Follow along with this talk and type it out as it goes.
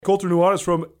Colter Nuanez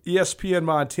from ESPN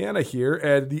Montana here,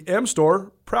 and the M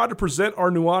Store, proud to present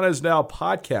our Nuanez Now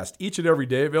podcast each and every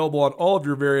day, available on all of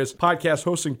your various podcast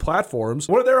hosting platforms.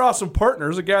 One of their awesome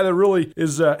partners, a guy that really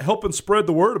is helping spread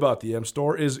the word about the M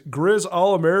Store, is Grizz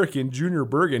All-American Junior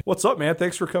Bergen. What's up, man?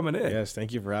 Thanks for coming in. Yes,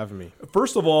 thank you for having me.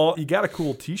 First of all, you got a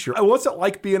cool t-shirt. What's it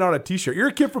like being on a t-shirt? You're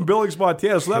a kid from Billings,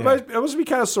 Montana, so that must be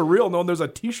kind of surreal knowing there's a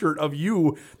t-shirt of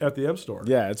you at the M Store.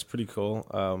 Yeah, it's pretty cool.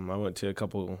 I went to a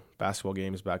couple basketball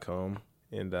games back home,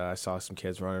 and I saw some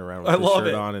kids running around with the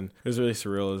shirt on, and it was really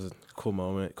surreal. It was a cool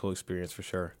moment, cool experience for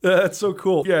sure. That's so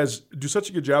cool. You guys do such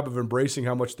a good job of embracing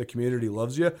how much the community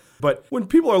loves you. But when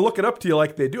people are looking up to you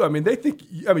like they do, they think,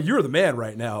 you're the man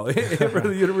right now for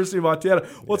the University of Montana.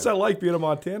 What's that like being a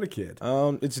Montana kid?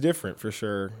 It's different for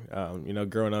sure.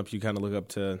 Growing up, you kind of look up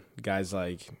to guys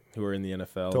like who are in the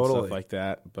NFL and stuff like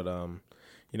that. But,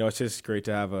 it's just great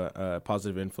to have a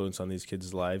positive influence on these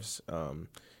kids' lives.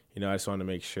 I just want to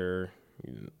make sure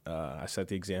I set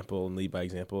the example and lead by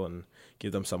example and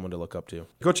give them someone to look up to.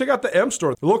 Go check out the M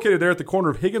Store. They're located there at the corner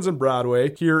of Higgins and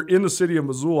Broadway here in the city of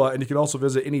Missoula, and you can also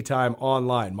visit anytime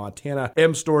online,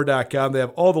 montanamstore.com. They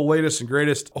have all the latest and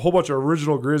greatest, a whole bunch of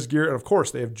original Grizz gear, and of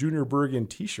course, they have Junior Bergen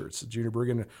t-shirts. Junior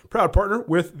Bergen, proud partner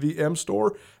with the M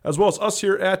Store, as well as us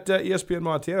here at ESPN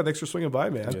Montana. Thanks for swinging by,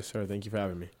 man. Yes, sir. Thank you for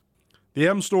having me. The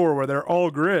M Store, where they're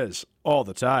all Grizz all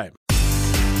the time.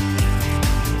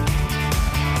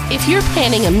 If you're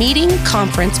planning a meeting,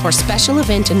 conference, or special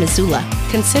event in Missoula,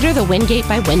 consider the Wingate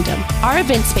by Wyndham. Our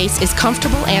event space is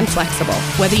comfortable and flexible.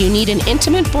 Whether you need an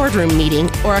intimate boardroom meeting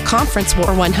or a conference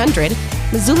for 100,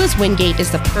 Missoula's Wingate is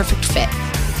the perfect fit.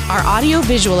 Our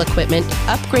audio-visual equipment,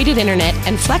 upgraded internet,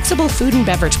 and flexible food and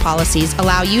beverage policies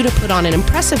allow you to put on an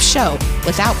impressive show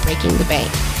without breaking the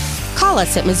bank. Call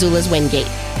us at Missoula's Wingate,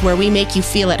 where we make you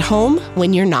feel at home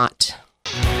when you're not.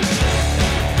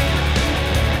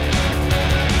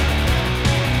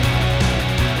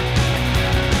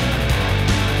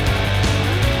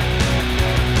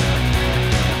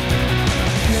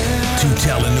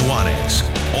 Tutel and Nuanez.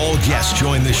 All guests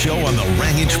join the show on the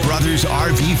Rangich Brothers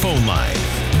RV phone line.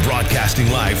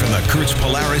 Broadcasting live from the Kurtz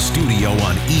Polaris studio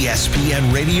on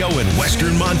ESPN Radio in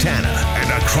Western Montana and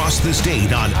across the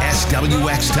state on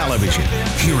SWX television.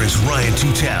 Here is Ryan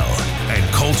Tutel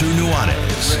and Colter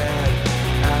Nuanez.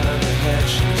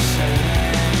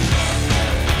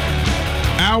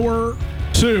 Hour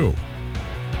 2.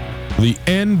 The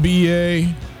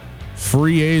NBA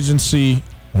free agency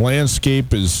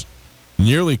landscape is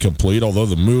nearly complete, although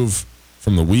the move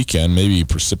from the weekend maybe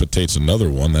precipitates another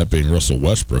one, that being Russell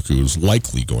Westbrook, who is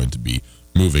likely going to be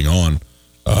moving on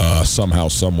somehow,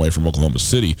 some way from Oklahoma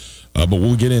City. But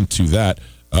we'll get into that.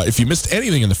 If you missed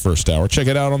anything in the first hour, check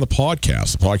it out on the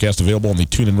podcast. The podcast available on the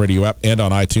TuneIn Radio app and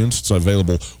on iTunes. It's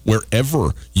available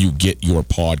wherever you get your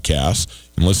podcasts.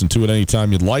 You can listen to it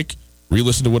anytime you'd like.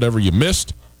 Re-listen to whatever you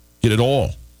missed. Get it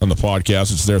all on the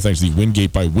podcast. It's there thanks to the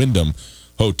Wingate by Wyndham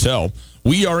Hotel.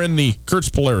 We are in the Kurtz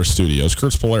Polaris studios.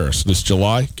 Kurtz Polaris this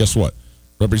July, guess what?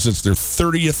 Represents their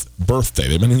 30th birthday.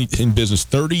 They've been in business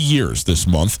 30 years this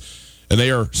month, and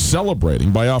they are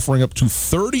celebrating by offering up to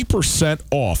 30%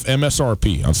 off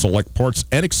MSRP on select parts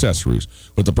and accessories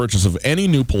with the purchase of any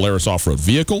new Polaris off-road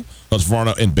vehicle,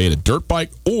 Husqvarna and Beta dirt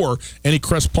bike, or any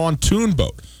Crest pontoon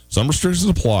boat. Some restrictions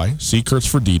apply. See Kurtz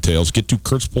for details. Get to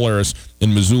Kurtz Polaris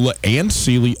in Missoula and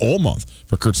Sealy all month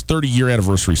for Kurt's 30-year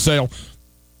anniversary sale.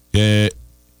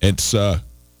 It's a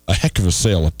heck of a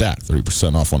sale at that.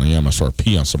 30% off on the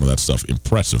MSRP on some of that stuff.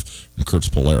 Impressive from Kurtz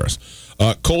Polaris.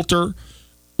 Colter,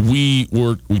 we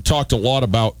talked a lot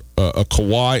about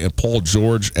Kawhi and Paul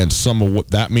George and some of what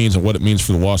that means and what it means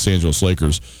for the Los Angeles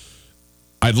Lakers.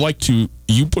 I'd like to,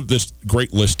 you put this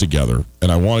great list together,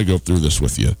 and I want to go through this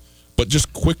with you. But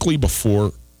just quickly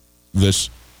before this,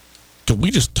 can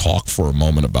we just talk for a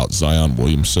moment about Zion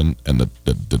Williamson and the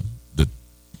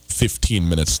 15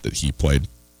 minutes that he played?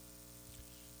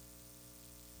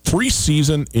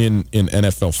 Preseason in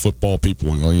NFL football,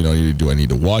 people go, do I need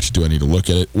to watch? Do I need to look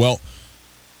at it? Well,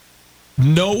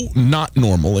 no, not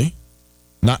normally,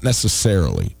 not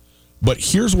necessarily. But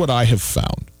here's what I have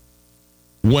found.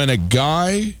 When a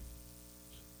guy,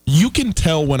 you can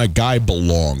tell when a guy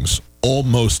belongs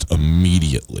almost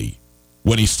immediately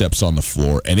when he steps on the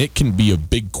floor, and it can be a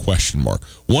big question mark.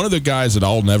 One of the guys that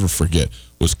I'll never forget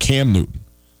was Cam Newton.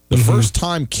 The first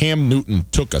time Cam Newton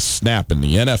took a snap in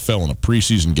the NFL in a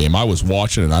preseason game, I was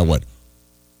watching and I went,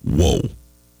 whoa.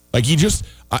 Like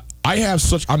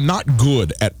I'm not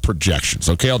good at projections.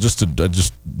 Okay, I'll just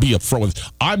be upfront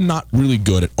with. I'm not really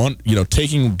good at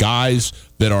taking guys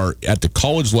that are at the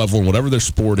college level and whatever their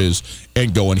sport is,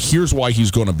 and going, here's why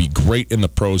he's going to be great in the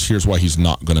pros. Here's why he's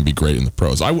not going to be great in the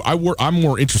pros. I'm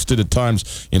more interested at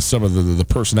times in some of the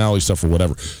personality stuff or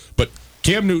whatever. But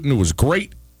Cam Newton was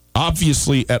great,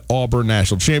 obviously, at Auburn,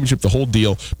 national championship, the whole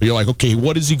deal. But you're like, okay,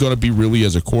 what is he going to be really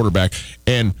as a quarterback?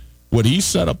 And when he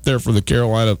set up there for the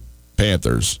Carolina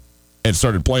Panthers and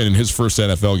started playing in his first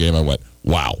NFL game, I went,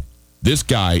 wow, this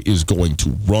guy is going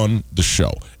to run the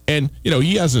show. And,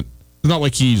 he hasn't, it's not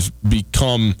like he's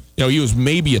become, he was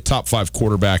maybe a top 5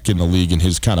 quarterback in the league in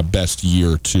his kind of best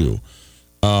year or two.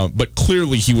 But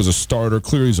clearly he was a starter.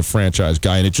 Clearly he's a franchise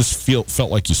guy, and it just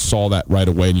felt like you saw that right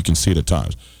away, and you can see it at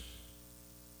times.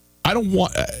 I don't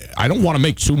want to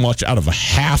make too much out of a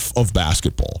half of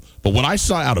basketball, but what I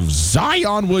saw out of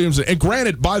Zion Williamson, and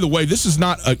granted, by the way, this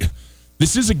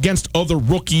is against other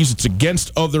rookies. It's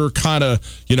against other kind of,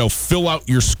 fill out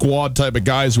your squad type of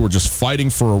guys who are just fighting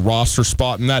for a roster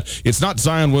spot and that. It's not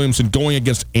Zion Williamson going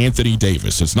against Anthony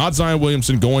Davis. It's not Zion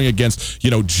Williamson going against,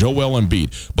 Joel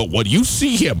Embiid. But when you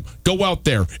see him go out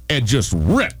there and just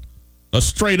rip a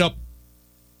straight up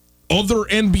other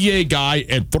NBA guy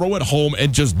and throw it home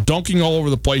and just dunking all over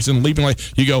the place and leaping,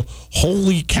 like, you go,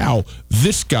 holy cow,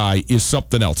 this guy is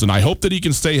something else. And I hope that he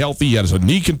can stay healthy. He has a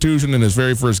knee contusion in his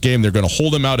very first game. They're going to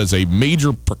hold him out as a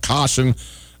major precaution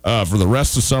for the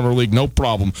rest of Summer League, no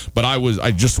problem. But I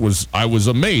was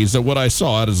amazed at what I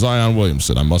saw out of Zion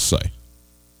Williamson, I must say.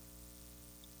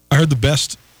 I heard the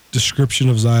best description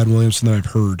of Zion Williamson that I've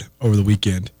heard over the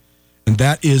weekend. And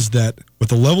that is that with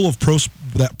the level of pro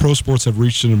sports have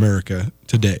reached in America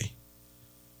today,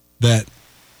 that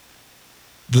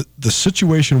the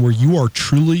situation where you are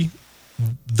truly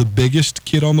the biggest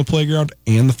kid on the playground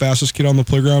and the fastest kid on the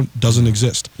playground doesn't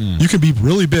exist. You can be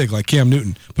really big like Cam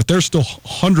Newton, but there's still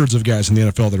hundreds of guys in the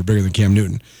NFL that are bigger than Cam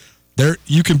Newton.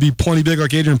 You can be plenty big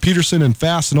like Adrian Peterson and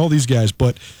fast and all these guys,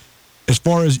 but as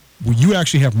far as you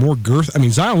actually have more girth, I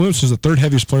mean, Zion Williamson is the 3rd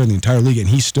heaviest player in the entire league, and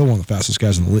he's still one of the fastest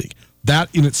guys in the league.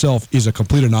 That in itself is a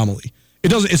complete anomaly.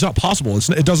 It's not possible.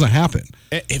 It doesn't happen.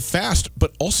 Fast,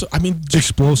 but also, I mean,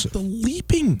 explosive. The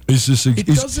leaping.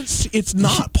 It's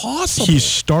not possible. He's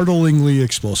startlingly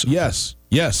explosive.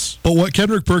 Yes. But what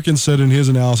Kendrick Perkins said in his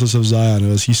analysis of Zion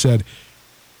was, he said,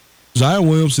 Zion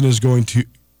Williamson is going to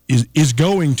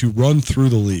run through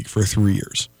the league for 3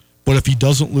 years. But if he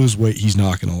doesn't lose weight, he's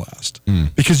not going to last.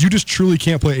 Because you just truly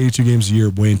can't play 82 games a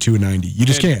year weighing 290. You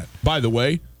just can't. By the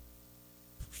way,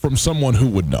 from someone who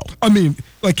would know. I mean,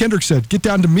 like Kendrick said, get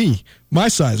down to me, my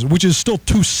size, which is still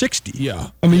 260. Yeah.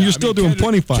 You're still doing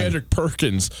plenty fine. Kendrick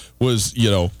Perkins was,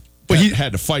 but he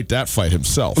had to fight that fight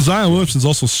himself. Zion Williamson's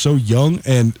also so young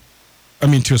and,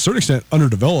 to a certain extent,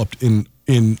 underdeveloped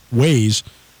in ways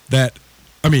that,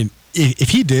 if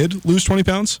he did lose 20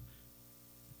 pounds,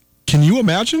 can you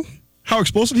imagine how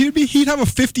explosive he would be? He'd have a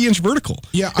 50-inch vertical.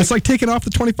 Yeah, it's like taking off the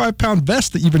 25-pound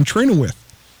vest that you've been training with.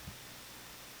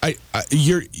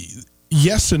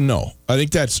 Yes and no. I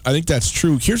think that's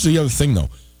true. Here's the other thing, though.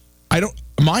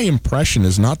 My impression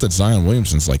is not that Zion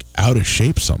Williamson's like out of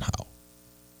shape somehow.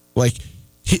 Like,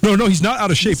 no, he's not out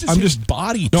of shape. I'm just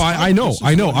body. No, I know.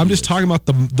 I'm just talking about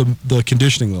the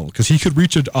conditioning level, because he could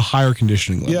reach a higher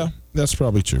conditioning level. Yeah, that's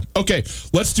probably true. Okay,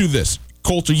 let's do this.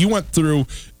 Colter, you went through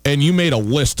and you made a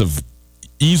list of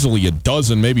easily a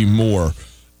dozen, maybe more,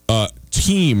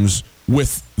 teams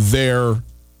with their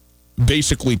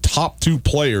basically top 2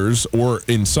 players, or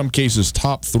in some cases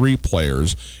top 3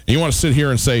 players, and you want to sit here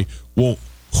and say, well,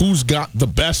 who's got the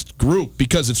best group?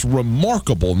 Because it's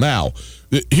remarkable now.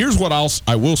 Here's what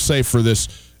I will say for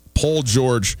this Paul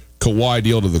George Kawhi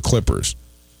deal to the Clippers.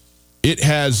 It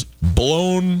has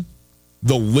blown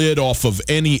the lid off of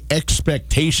any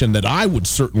expectation that I would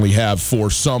certainly have for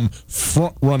some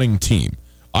front-running team.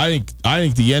 I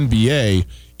think the NBA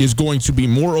is going to be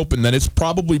more open than it's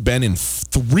probably been in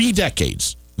 3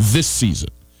 decades this season.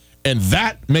 And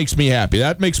that makes me happy.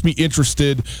 That makes me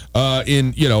interested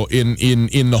in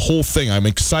the whole thing. I'm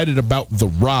excited about the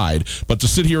ride. But to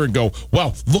sit here and go,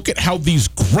 well, look at how these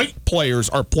great players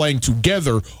are playing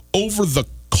together over the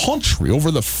country,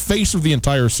 over the face of the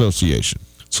entire association.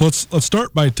 So let's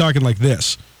start by talking like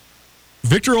this.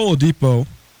 Victor Oladipo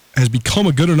has become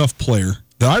a good enough player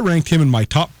that I ranked him in my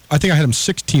top. I think I had him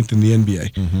 16th in the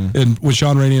NBA. And when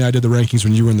Sean Rainey and I did the rankings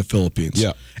when you were in the Philippines.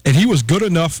 Yeah. And he was good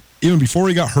enough, even before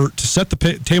he got hurt, to set the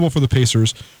table for the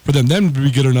Pacers, for them then to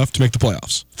be good enough to make the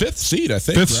playoffs. 5th seed, I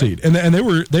think. 5th seed. And they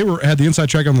had the inside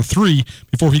track on the 3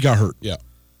 before he got hurt. Yeah.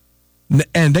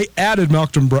 And they added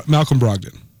Malcolm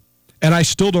Brogdon. And I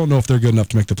still don't know if they're good enough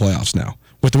to make the playoffs now.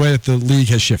 with the way that the league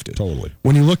has shifted. Totally.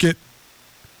 When you look at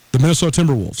the Minnesota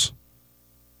Timberwolves,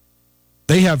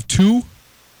 they have 2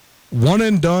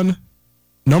 one-and-done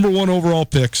number 1 overall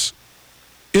picks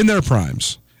in their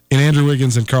primes in Andrew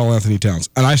Wiggins and Karl Anthony Towns.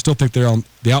 And I still think they're on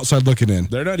the outside looking in.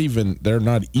 They're not even. They're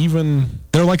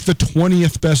like the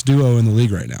 20th best duo in the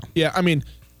league right now. Yeah, I mean,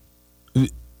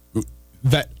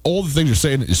 that all the things you're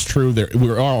saying is true.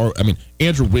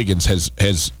 Andrew Wiggins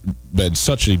has been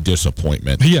such a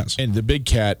disappointment. He has. And the big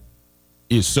cat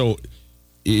is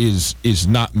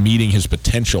not meeting his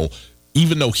potential.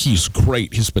 Even though he's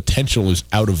great, his potential is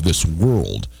out of this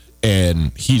world.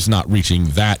 And he's not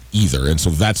reaching that either, and so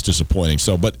that's disappointing.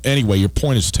 So, but anyway, your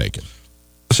point is taken.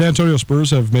 San Antonio Spurs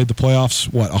have made the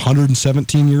playoffs,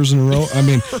 117 years in a row? I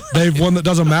mean, they've won. That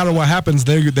doesn't matter what happens.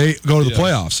 They go to the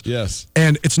playoffs. Yes.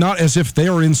 And it's not as if they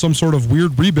are in some sort of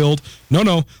weird rebuild.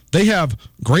 No. They have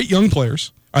great young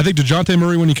players. I think DeJounte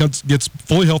Murray, when he gets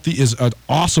fully healthy, is an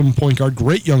awesome point guard,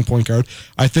 great young point guard.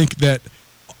 I think that,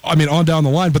 on down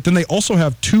the line. But then they also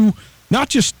have 2, not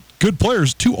just good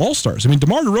players, 2 all-stars.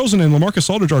 DeMar DeRozan and LaMarcus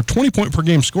Aldridge are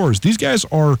 20-point-per-game scorers. These guys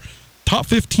are top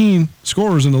 15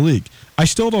 scorers in the league. I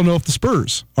still don't know if the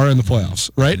Spurs are in the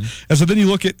playoffs, right? Mm-hmm. And so then you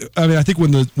look at, I think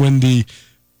when the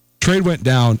trade went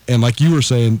down, and like you were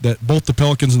saying, that both the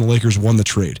Pelicans and the Lakers won the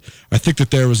trade, I think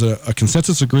that there was a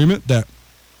consensus agreement that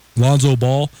Lonzo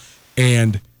Ball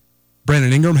and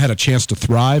Brandon Ingram had a chance to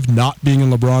thrive, not being in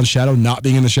LeBron's shadow, not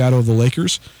being in the shadow of the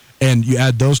Lakers. And you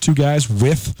add those 2 guys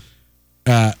with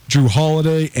Drew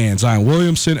Holiday and Zion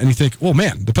Williamson, and you think, well,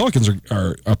 man, the Pelicans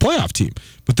are a playoff team.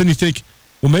 But then you think,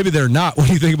 well, maybe they're not when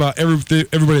you think about everybody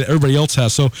that everybody else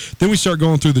has. So then we start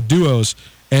going through the duos,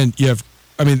 and you have,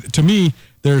 to me,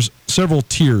 there's several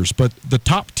tiers, but the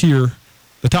top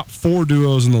 4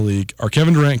 duos in the league are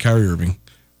Kevin Durant and Kyrie Irving,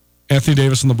 Anthony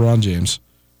Davis and LeBron James,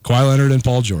 Kawhi Leonard and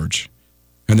Paul George,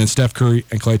 and then Steph Curry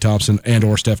and Klay Thompson,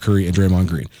 or Steph Curry and Draymond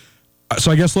Green.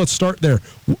 So I guess let's start there.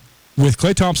 With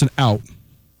Klay Thompson out,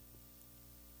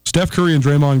 Steph Curry and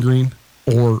Draymond Green,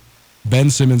 or Ben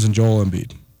Simmons and Joel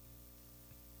Embiid?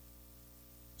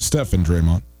 Steph and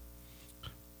Draymond.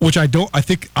 Which I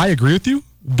think I agree with you,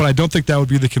 but I don't think that would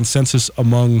be the consensus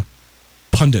among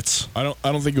pundits. I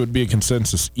don't think it would be a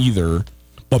consensus either.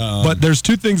 But there's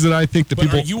 2 things that I think that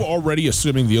people. Are you already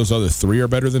assuming those other 3 are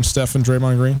better than Steph and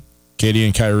Draymond Green? KD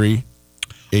and Kyrie?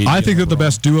 I think that the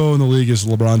best duo in the league is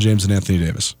LeBron James and Anthony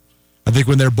Davis. I think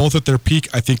when they're both at their peak,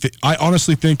 I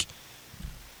honestly think,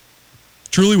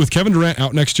 truly with Kevin Durant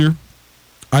out next year,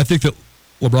 I think that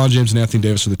LeBron James and Anthony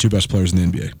Davis are the 2 best players in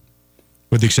the NBA,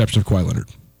 with the exception of Kawhi Leonard.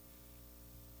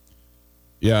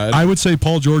 Yeah, I would say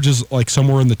Paul George is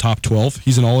somewhere in the top 12.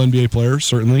 He's an all-NBA player,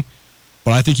 certainly.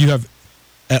 But I think you have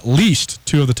at least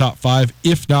 2 of the top 5,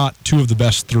 if not 2 of the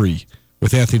best 3,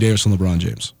 with Anthony Davis and LeBron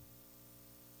James.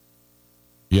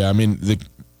 Yeah,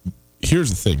 here's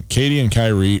the thing. KD and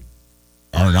Kyrie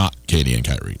are not KD and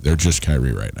Kyrie. They're just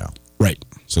Kyrie right now. Right.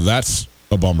 So that's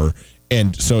a bummer.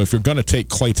 And so if you're going to take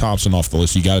Klay Thompson off the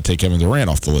list, you got to take Kevin Durant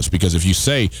off the list. Because if you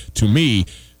say to me,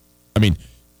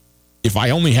 if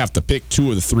I only have to pick 2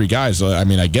 of the 3 guys,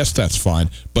 I guess that's fine.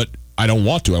 But I don't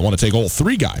want to. I want to take all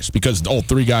 3 guys because all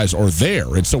 3 guys are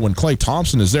there. And so when Klay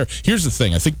Thompson is there, here's the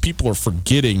thing. I think people are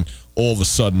forgetting all of a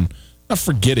sudden. Not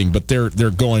forgetting, but they're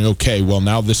going, okay, well,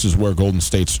 now this is where Golden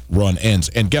State's run ends.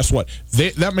 And guess what?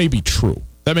 That may be true.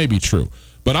 That may be true.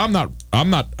 But they're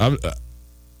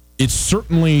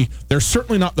certainly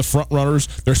not the front runners.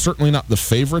 They're certainly not the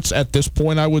favorites at this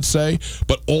point, I would say.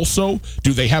 But also,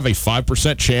 do they have a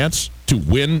 5% chance to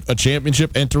win a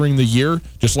championship entering the year?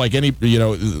 Just like any,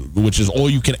 which is all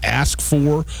you can ask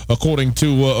for according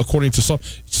to some.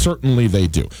 Certainly they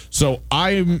do. So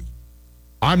I'm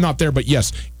not there, but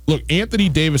yes. Look, Anthony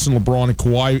Davis and LeBron and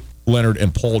Kawhi Leonard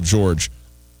and Paul George,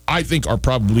 I think are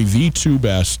probably the 2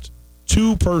 best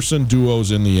 2-person duos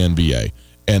in the NBA,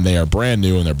 and they are brand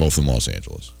new and they're both in Los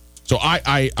Angeles. So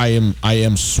I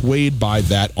am swayed by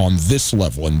that on this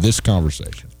level in this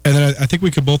conversation. And then I think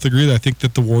we could both agree that I think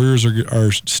that the Warriors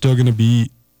are still going to be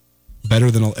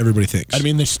better than everybody thinks.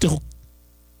 They still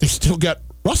got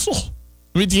Russell.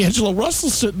 D'Angelo Russell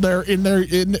sitting there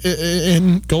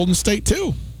in Golden State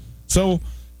too. So.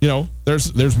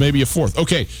 There's maybe a 4th.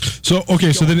 Okay. So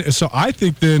I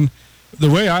think then the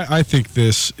way I think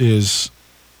this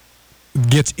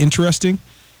gets interesting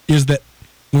is that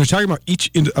when we're talking about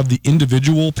each of the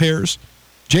individual pairs,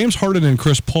 James Harden and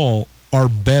Chris Paul are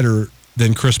better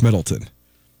than Chris Middleton.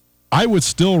 I would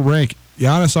still rank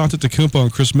Giannis Antetokounmpo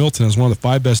and Chris Middleton as one of the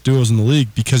 5 best duos in the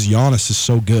league because Giannis is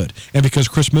so good and because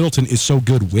Chris Middleton is so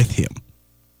good with him.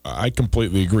 I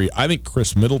completely agree. I think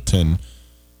Chris Middleton.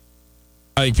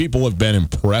 I think people have been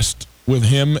impressed with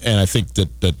him, and I think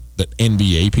that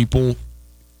NBA people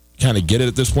kind of get it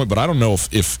at this point, but I don't know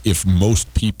if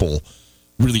most people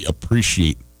really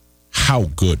appreciate how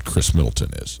good Chris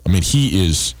Middleton is. I mean, he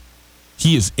is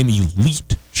an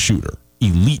elite shooter,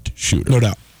 no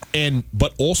doubt,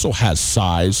 but also has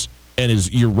size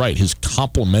and you're right, his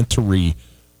complementary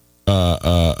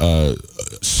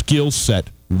skill set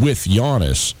with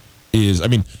Giannis is,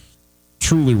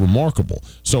 truly remarkable.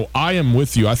 So I am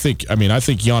with you. I think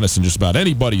Giannis and just about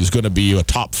anybody is going to be a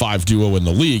top 5 duo in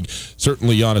the league.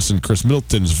 Certainly Giannis and Chris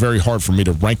Middleton is very hard for me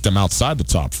to rank them outside the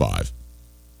top 5.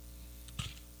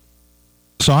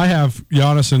 So I have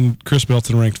Giannis and Chris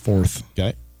Middleton ranked 4th.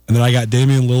 Okay. And then I got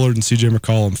Damian Lillard and C.J.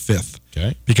 McCollum 5th.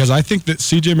 Okay. Because I think that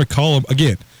C.J.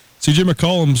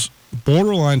 McCollum's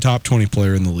borderline top 20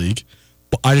 player in the league.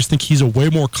 But I just think he's a way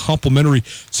more complimentary.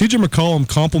 C.J. McCollum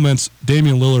complements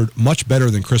Damian Lillard much better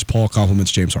than Chris Paul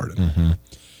complements James Harden. Mm-hmm.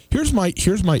 Here's my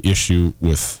issue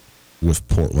with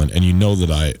Portland, and you know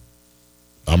that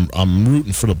I'm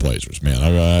rooting for the Blazers,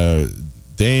 man.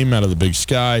 Dame out of the Big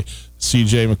Sky,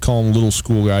 C.J. McCollum, little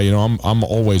school guy. You know, I'm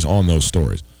always on those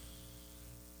stories.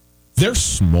 They're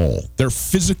small. They're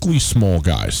physically small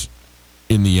guys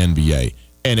in the NBA.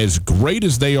 And as great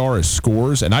as they are as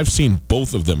scorers, and I've seen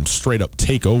both of them straight up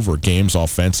take over games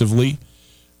offensively,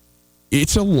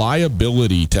 it's a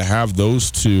liability to have those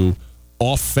two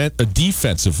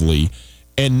defensively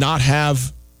and not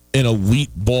have an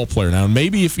elite ball player. Now,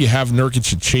 maybe if you have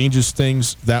Nurkic, it changes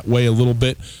things that way a little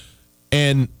bit.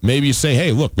 And maybe you say,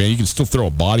 hey, look, man, you can still throw a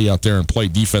body out there and play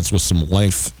defense with some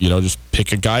length. You know, just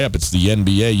pick a guy up. It's the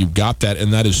NBA. You got that,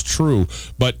 and that is true.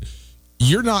 But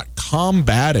you're not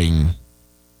combating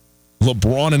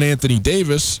LeBron and Anthony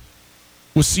Davis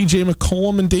with C.J.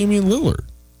 McCollum and Damian Lillard,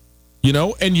 you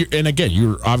know, and again,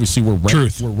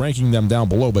 we're ranking them down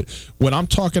below. But when I'm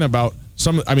talking about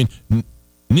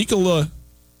Nikola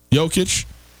Jokic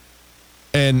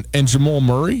and Jamal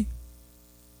Murray,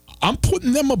 I'm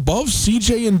putting them above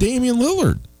C.J. and Damian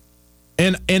Lillard,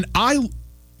 and I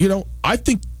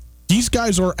think these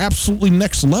guys are absolutely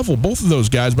next level, both of those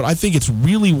guys, but I think it's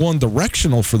really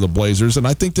one-directional for the Blazers, and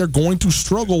I think they're going to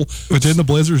struggle. But didn't the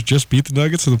Blazers just beat the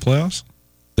Nuggets in the playoffs?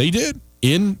 They did.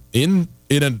 In an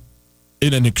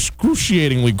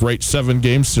excruciatingly great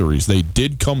 7-game series. They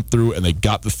did come through, and they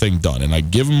got the thing done, and I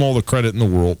give them all the credit in the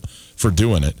world for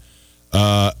doing it.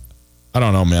 I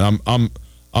don't know, man.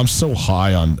 I'm so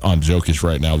high on Jokic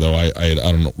right now, though. I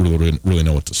don't really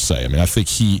know what to say. I think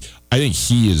he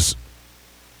is.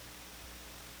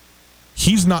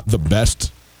 He's not the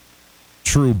best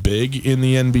true big in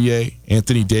the NBA.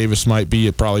 Anthony Davis might be.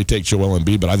 It probably takes Joel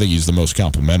Embiid, but I think he's the most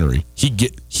complimentary. He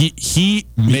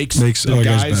makes the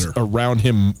guys around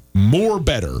him more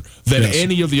better than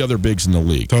any of the other bigs in the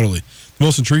league. Totally. The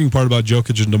most intriguing part about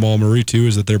Jokic and Jamal Murray, too,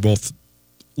 is that they're both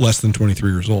less than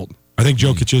 23 years old. I think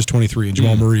Jokic is 23 and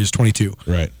Jamal Murray is 22.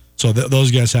 Right. So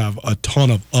those guys have a ton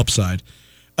of upside.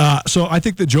 So I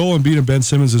think that Joel Embiid and Ben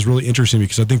Simmons is really interesting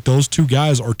because I think those two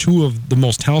guys are two of the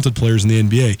most talented players in the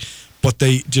NBA, but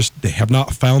they have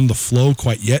not found the flow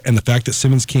quite yet. And the fact that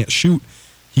Simmons can't shoot,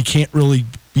 he can't really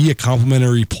be a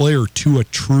complementary player to a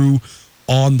true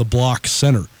on-the-block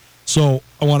center. So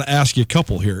I want to ask you a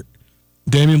couple here.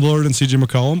 Damian Lillard and C.J.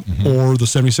 McCollum or the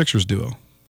 76ers duo?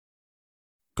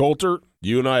 Coulter,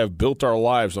 you and I have built our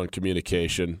lives on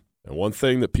communication, and one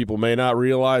thing that people may not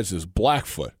realize is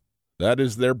Blackfoot. That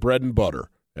is their bread and butter.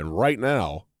 And right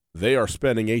now, they are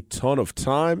spending a ton of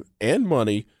time and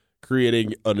money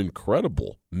creating an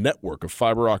incredible network of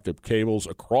fiber optic cables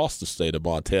across the state of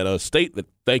Montana, a state that,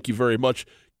 thank you very much,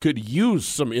 could use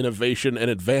some innovation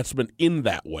and advancement in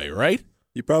that way, right?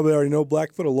 You probably already know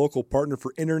Blackfoot, a local partner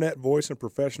for internet, voice, and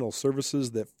professional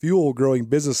services that fuel growing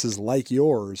businesses like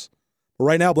yours. But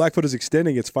right now, Blackfoot is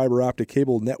extending its fiber optic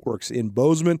cable networks in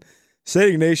Bozeman,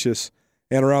 St. Ignatius,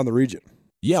 and around the region.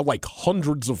 Yeah, like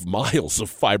hundreds of miles of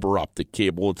fiber optic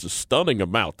cable. It's a stunning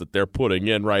amount that they're putting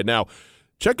in right now.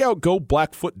 Check out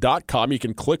goblackfoot.com. You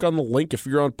can click on the link if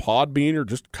you're on Podbean or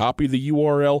just copy the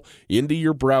URL into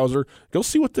your browser. Go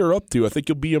see what they're up to. I think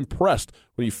you'll be impressed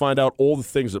when you find out all the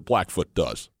things that Blackfoot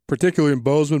does. Particularly in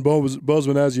Bozeman.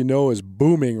 Bozeman, as you know, is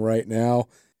booming right now.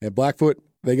 And Blackfoot,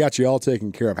 they got you all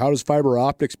taken care of. How does fiber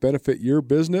optics benefit your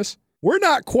business? We're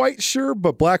not quite sure,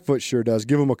 but Blackfoot sure does.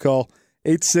 Give them a call.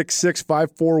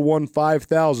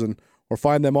 866-541-5000 or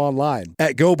find them online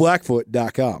at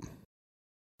goblackfoot.com.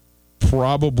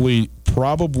 Probably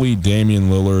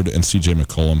Damian Lillard and C.J.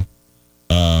 McCollum.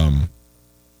 I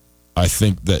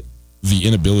think that the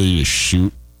inability to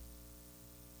shoot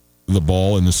the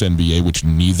ball in this NBA, which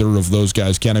neither of those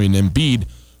guys can. Embiid,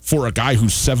 for a guy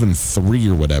who's 7'3"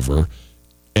 or whatever,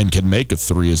 and can make a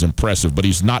three is impressive, but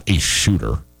he's not a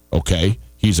shooter, okay?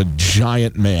 He's a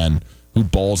giant man who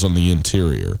balls on the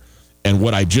interior. And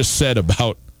what I just said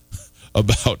about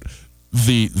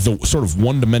the sort of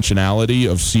one-dimensionality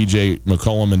of C.J.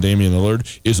 McCollum and Damian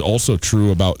Lillard is also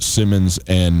true about Simmons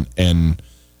and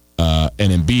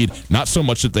Embiid. Not so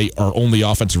much that they are only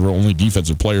offensive or only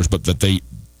defensive players, but that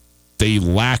they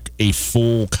lack a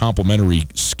full complementary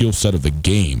skill set of the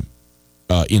game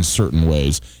in certain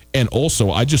ways. And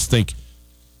also, I just think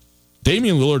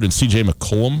Damian Lillard and C.J.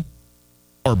 McCollum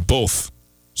are both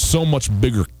so much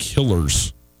bigger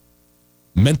killers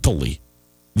mentally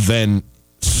than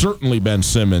certainly Ben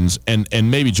Simmons and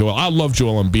maybe Joel. I love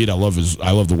Joel Embiid.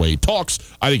 I love the way he talks.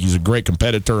 I think he's a great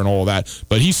competitor and all that,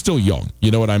 but he's still young.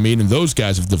 You know what I mean? And those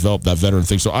guys have developed that veteran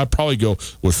thing. So I'd probably go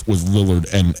with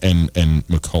Lillard and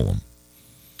McCollum.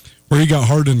 Where you got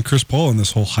Harden and Chris Paul in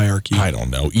this whole hierarchy? I don't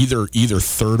know. Either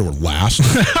third or last.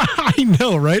 I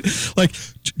know, right? Like,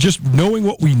 just knowing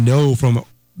what we know from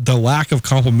the lack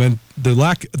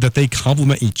that they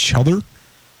complement each other.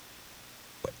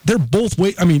 They're both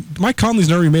Mike Conley's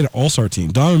never even made an all-star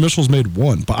team. Donovan Mitchell's made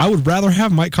one, but I would rather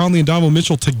have Mike Conley and Donovan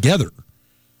Mitchell together.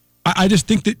 I just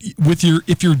think that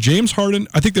if you're James Harden,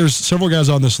 I think there's several guys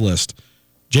on this list.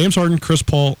 James Harden, Chris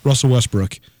Paul, Russell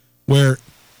Westbrook, where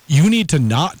you need to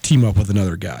not team up with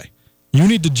another guy. You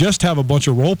need to just have a bunch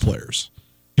of role players.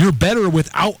 You're better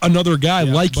without another guy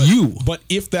you. But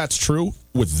if that's true,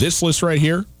 with this list right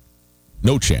here,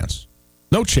 no chance.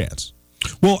 No chance.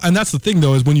 Well, and that's the thing,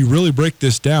 though, is when you really break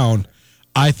this down,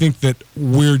 I think that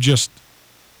we're just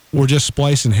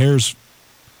splicing hairs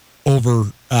over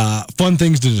fun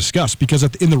things to discuss. Because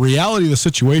in the reality of the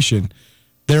situation,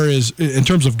 there is, in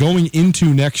terms of going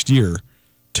into next year,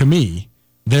 to me,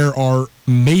 there are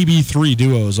maybe 3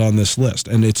 duos on this list,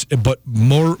 but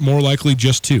more likely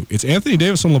just 2. It's Anthony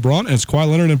Davis and LeBron, and it's Kawhi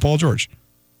Leonard and Paul George.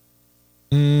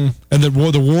 And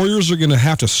the Warriors are going to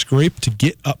have to scrape to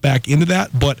get up back into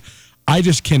that, but I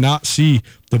just cannot see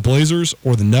the Blazers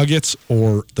or the Nuggets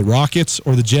or the Rockets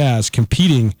or the Jazz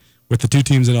competing with the 2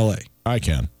 teams in LA. I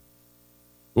can.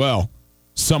 Well,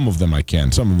 some of them I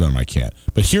can, some of them I can't.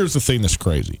 But here's the thing that's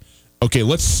crazy. Okay,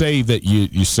 let's say that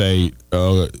you say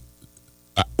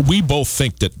we both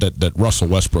think that Russell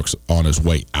Westbrook's on his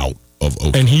way out of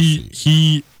OKC. And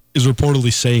he is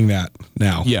reportedly saying that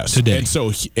now. Yes, today. And so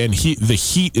the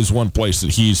Heat is one place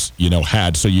that he's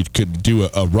had. So you could do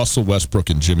a Russell Westbrook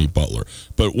and Jimmy Butler,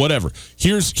 but whatever.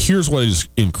 Here's what is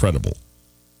incredible.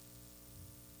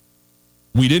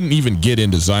 We didn't even get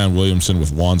into Zion Williamson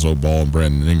with Lonzo Ball and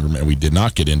Brandon Ingram, and we did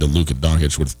not get into Luka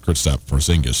Doncic with Kristaps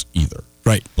Porzingis either.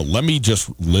 Right. But let me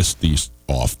just list these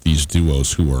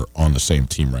duos who are on the same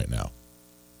team right now.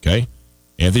 Okay?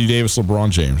 Anthony Davis,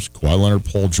 LeBron James, Kawhi Leonard,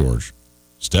 Paul George,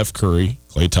 Steph Curry,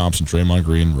 Klay Thompson, Draymond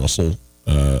Green,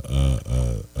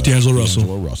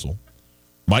 D'Angelo Russell,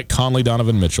 Mike Conley,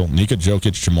 Donovan Mitchell, Nikola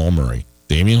Jokic, Jamal Murray,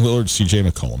 Damian Lillard, C.J.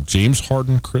 McCollum, James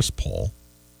Harden, Chris Paul,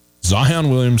 Zion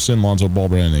Williamson, Lonzo Ball,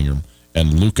 Brandon Ingram,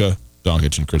 and Luka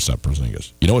Doncic and Kristaps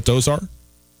Porzingis. You know what those are?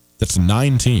 That's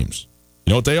 9 teams.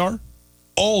 You know what they are?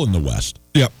 All in the West.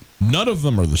 Yep. None of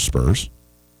them are the Spurs.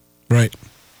 Right.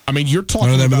 I mean, you're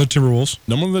talking about none of the Timberwolves.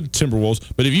 None of the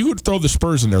Timberwolves. But if you would throw the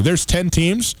Spurs in there's 10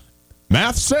 teams.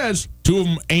 Math says 2 of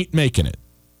them ain't making it.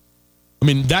 I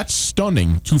mean, that's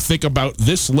stunning to think about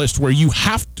this list where you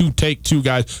have to take 2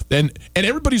 guys. And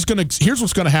everybody's going to – here's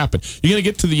what's going to happen. You're going to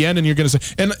get to the end and you're going to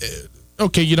say – and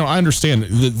okay, I understand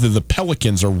the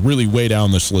Pelicans are really way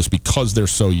down this list because they're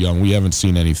so young. We haven't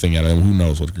seen anything out of them. Who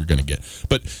knows what you're going to get.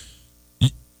 But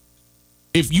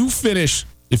if you finish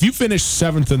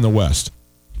 7th in the West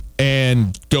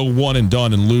and go one and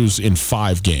done and lose in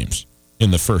 5 games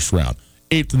in the first round,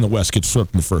 8th in the West, gets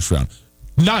swept in the first round,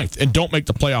 9th and don't make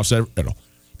the playoffs at all,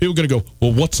 people are going to go,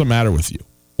 well, what's the matter with you?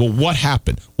 Well, what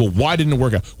happened? Well, why didn't it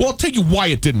work out? Well, I'll tell you why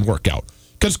it didn't work out.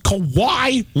 Because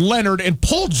Kawhi Leonard and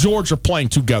Paul George are playing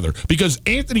together. Because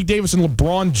Anthony Davis and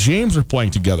LeBron James are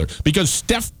playing together. Because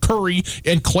Steph Curry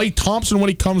and Klay Thompson, when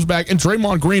he comes back, and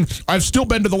Draymond Green, I've still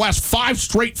been to the last 5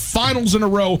 straight finals in a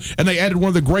row, and they added one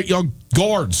of the great young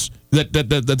guards that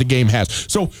the game has.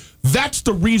 So that's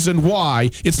the reason why.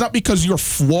 It's not because you're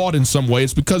flawed in some way.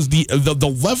 It's because the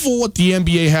level that the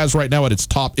NBA has right now at its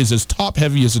top is as top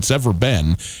heavy as it's ever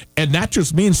been. And that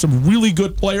just means some really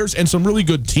good players and some really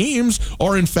good teams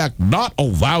are in fact not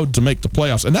allowed to make the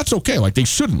playoffs. And that's okay. Like, they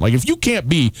shouldn't. Like, if you can't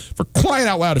be, for crying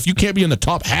out loud, if you can't be in the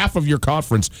top half of your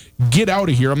conference, get out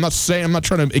of here. I'm not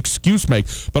trying to excuse make,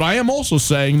 but I am also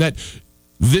saying that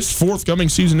this forthcoming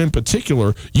season in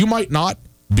particular, you might not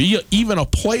be even a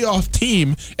playoff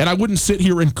team, and I wouldn't sit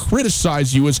here and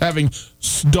criticize you as having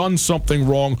done something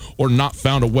wrong or not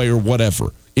found a way or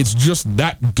whatever. It's just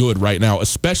that good right now,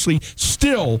 especially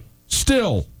still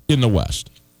in the West.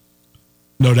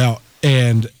 No doubt.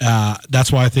 And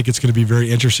that's why I think it's going to be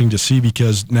very interesting to see,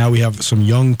 because now we have some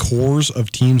young cores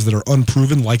of teams that are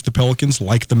unproven, like the Pelicans,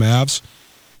 like the Mavs.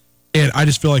 And I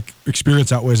just feel like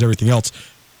experience outweighs everything else.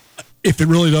 If it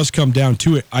really does come down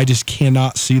to it, I just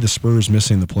cannot see the Spurs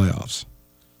missing the playoffs.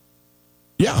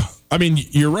 Yeah. I mean,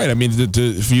 you're right. I mean,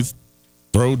 if you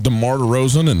throw DeMar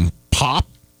DeRozan and Pop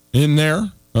in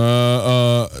there,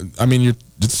 I mean,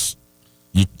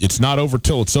 it's not over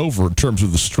till it's over in terms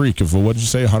of the streak of, what did you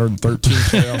say, 113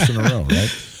 playoffs in a row, right?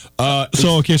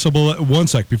 So one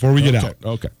sec before we get out.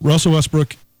 Okay. Russell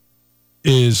Westbrook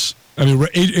Adrian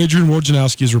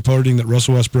Wojnarowski is reporting that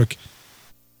Russell Westbrook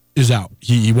is out.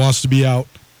 He wants to be out.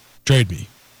 Trade me.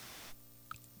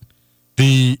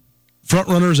 The front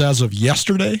runners as of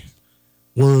yesterday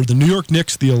were the New York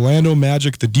Knicks, the Orlando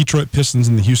Magic, the Detroit Pistons,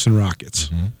 and the Houston Rockets.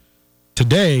 Mm-hmm.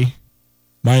 Today,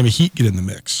 Miami Heat get in the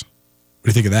mix. What do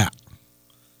you think of that?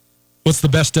 What's the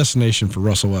best destination for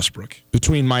Russell Westbrook?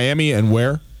 Between Miami and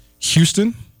where?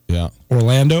 Houston. Yeah.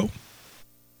 Orlando.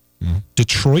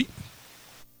 Detroit.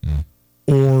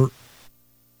 Or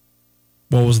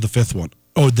what was the fifth one?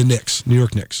 Oh, the Knicks. New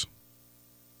York Knicks.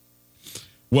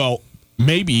 Well,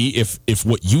 maybe if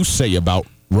what you say about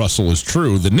Russell is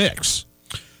true, the Knicks.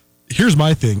 Here's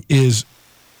my thing is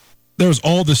there was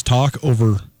all this talk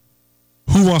over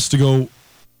who wants to go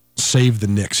save the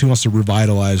Knicks, who wants to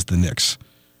revitalize the Knicks,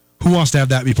 who wants to have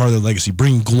that be part of their legacy,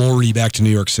 bring glory back to New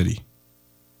York City.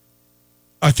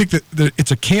 I think that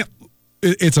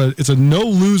it's a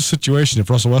no-lose situation if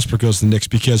Russell Westbrook goes to the Knicks,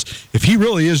 because if he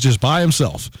really is just by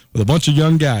himself with a bunch of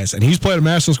young guys and he's played at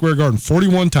Madison Square Garden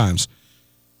 41 times,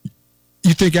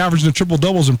 you think averaging a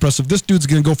triple-double is impressive. This dude's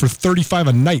going to go for 35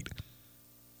 a night.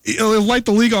 It'll light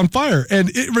the league on fire. And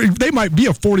they might be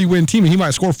a 40-win team, and he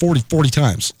might score 40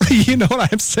 times. You know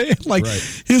what I'm saying? Like,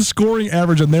 right. His scoring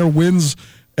average and their wins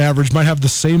average might have the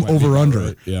same over-under.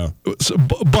 Right. Yeah. So,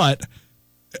 but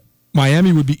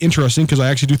Miami would be interesting, because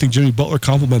I actually do think Jimmy Butler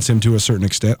complements him to a certain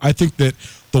extent. I think that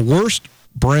the worst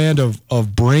brand of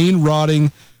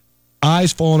brain-rotting,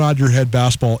 eyes falling out of your head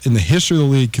basketball in the history of the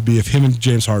league could be if him and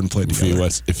James Harden played together.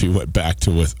 If he went back to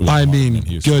with I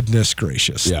mean, goodness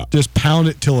gracious. Yeah. Just pound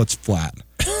it till it's flat.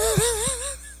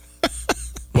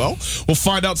 Well, we'll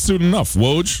find out soon enough.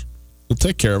 Woj will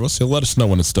take care of us. He'll let us know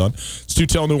when it's done. It's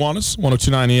Tutel Nuanez,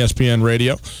 102.9 ESPN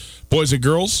Radio. Boys and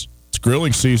girls, it's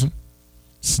grilling season.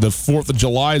 The 4th of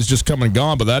July is just come and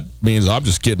gone, but that means I'm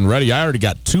just getting ready. I already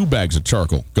got 2 bags of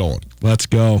charcoal going. Let's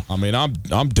go. I mean,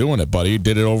 I'm doing it, buddy.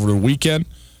 Did it over the weekend.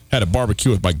 Had a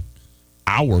barbecue with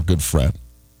our good friend.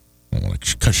 I don't want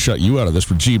to shut you out of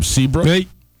this. Regime Seabrook. Hey.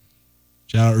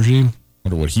 Shout out, Regime.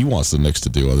 Wonder what he wants the Knicks to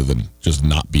do other than just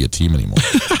not be a team anymore.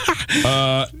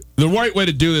 The right way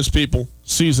to do this, people,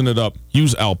 season it up.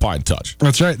 Use Alpine Touch.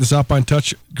 That's right. This Alpine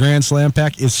Touch Grand Slam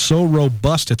pack is so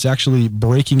robust, it's actually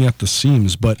breaking at the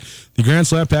seams. But the Grand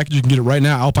Slam package, you can get it right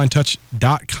now,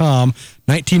 alpinetouch.com,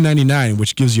 $19.99,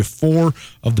 which gives you 4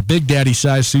 of the Big Daddy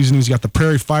size seasonings. You got the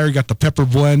Prairie Fire, you got the Pepper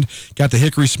Blend, got the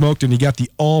Hickory Smoked, and you got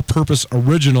the All-Purpose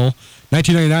Original.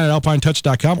 $19.99 at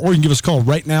alpinetouch.com, or you can give us a call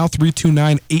right now,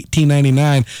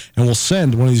 329-1899, and we'll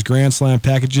send one of these Grand Slam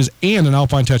packages and an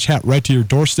Alpine Touch hat right to your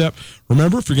doorstep.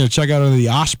 Remember, if you're going to check out any of the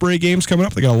Osprey games coming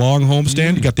up, they got a long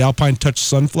homestand. You got the Alpine Touch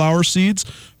sunflower seeds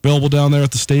available down there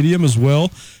at the stadium as well.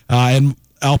 And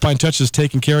Alpine Touch is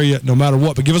taking care of you no matter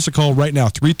what. But give us a call right now,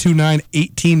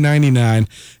 329-1899,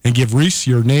 and give Reese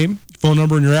your name, phone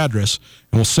number, and your address,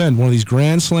 and we'll send one of these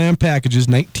Grand Slam packages,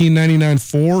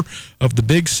 $19.99, 4 of the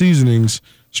big seasonings,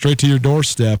 straight to your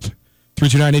doorstep.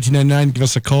 329-1899, give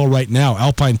us a call right now.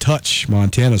 Alpine Touch,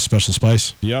 Montana's special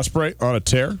spice. The Osprey on a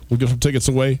tear. We'll give some tickets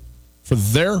away for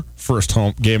their first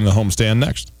home game in the homestand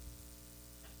next.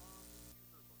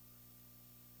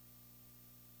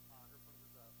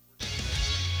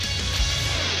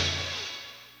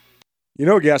 You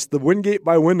know, guests, the Wingate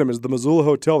by Wyndham is the Missoula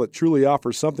hotel that truly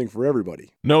offers something for everybody.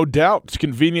 No doubt. It's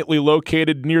conveniently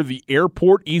located near the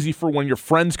airport, easy for when your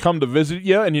friends come to visit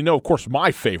you, and of course,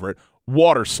 my favorite,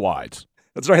 water slides.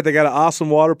 That's right. They got an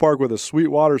awesome water park with a sweet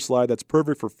water slide that's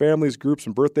perfect for families, groups,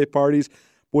 and birthday parties.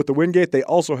 But with the Wingate, they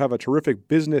also have a terrific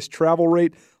business travel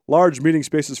rate, large meeting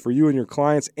spaces for you and your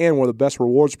clients, and one of the best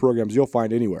rewards programs you'll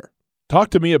find anywhere.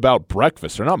 Talk to me about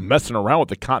breakfast. They're not messing around with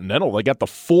the Continental. They got the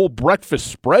full breakfast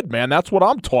spread, man. That's what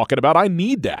I'm talking about. I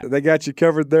need that. They got you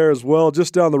covered there as well.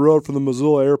 Just down the road from the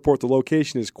Missoula Airport, the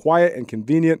location is quiet and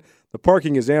convenient. The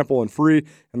parking is ample and free,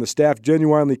 and the staff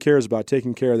genuinely cares about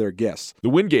taking care of their guests. The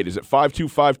Wingate is at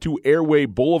 5252 Airway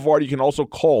Boulevard. You can also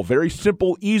call. Very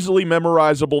simple, easily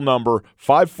memorizable number,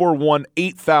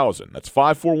 541-8000. That's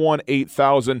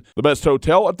 541-8000. The best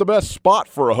hotel at the best spot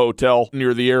for a hotel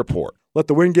near the airport. Let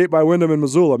the Wingate by Wyndham in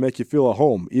Missoula make you feel at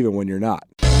home, even when you're not.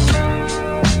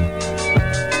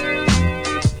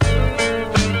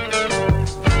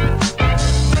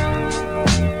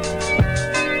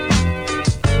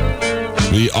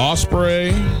 The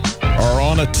Osprey are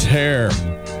on a tear.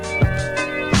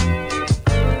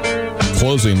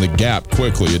 Closing the gap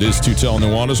quickly. It is Tutel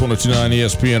Nuanez, 102.9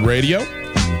 ESPN Radio.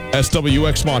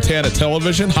 SWX Montana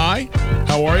Television. Hi,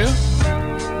 how are you?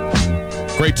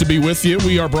 Great to be with you.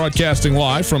 We are broadcasting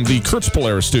live from the Kurtz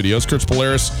Polaris studios. Kurtz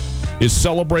Polaris is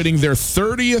celebrating their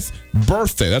 30th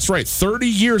birthday. That's right, 30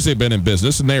 years they've been in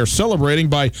business, and they are celebrating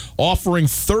by offering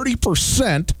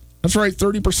 30%. That's right,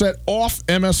 30% off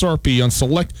MSRP on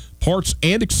select parts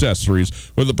and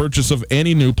accessories with the purchase of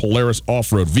any new Polaris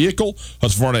off-road vehicle,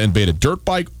 Husqvarna and Beta dirt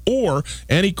bike, or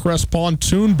any Crest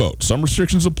pontoon boat. Some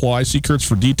restrictions apply. See Kurtz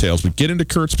for details, but get into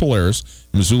Kurtz Polaris,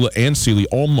 Missoula and Sealy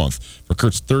all month for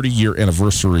Kurt's 30-year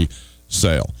anniversary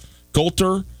sale.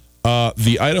 Coulter,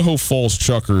 the Idaho Falls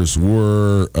Chuckers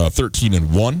were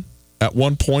 13-1 at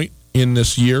one point in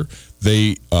this year.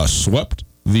 They swept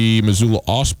the Missoula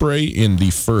Osprey in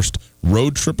the first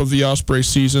road trip of the Osprey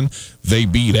season. They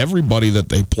beat everybody that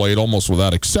they played almost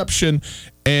without exception.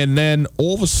 And then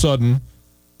all of a sudden,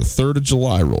 the 3rd of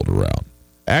July rolled around.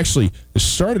 Actually, it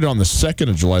started on the 2nd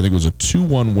of July. I think it was a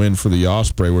 2-1 win for the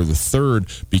Osprey, where the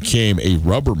 3rd became a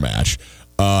rubber match.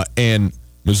 And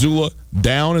Missoula,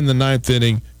 down in the 9th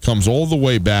inning, comes all the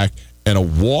way back, and a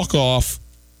walk-off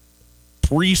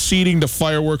preceding the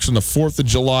fireworks on the 4th of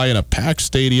July in a packed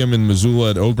stadium in Missoula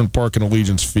at Ogren Park and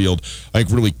Allegiance Field, I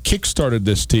think really kick-started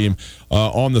this team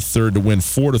on the 3rd to win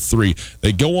 4-3.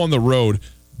 They go on the road,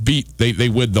 they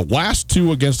win the last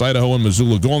two against Idaho and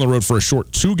Missoula, go on the road for a short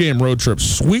 2-game road trip,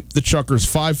 sweep the Chuckers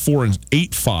 5-4 and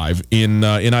 8-5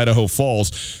 in Idaho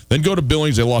Falls, then go to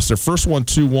Billings. They lost their first one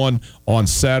 2-1 on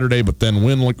Saturday, but then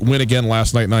win again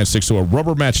last night 9-6. So a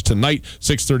rubber match tonight,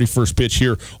 6:30 first pitch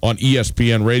here on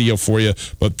ESPN Radio for you.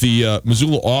 But the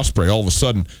Missoula Osprey all of a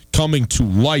sudden coming to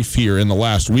life here in the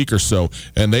last week or so,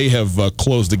 and they have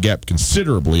closed the gap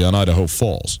considerably on Idaho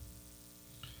Falls.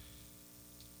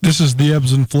 This is the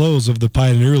ebbs and flows of the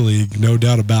Pioneer League, no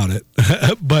doubt about it.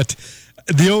 But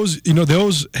the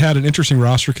O's had an interesting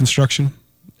roster construction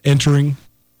entering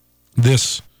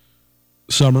this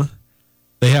summer.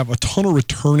 They have a ton of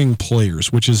returning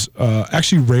players, which is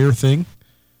actually a rare thing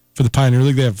for the Pioneer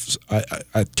League. They have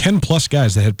 10-plus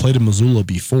guys that had played in Missoula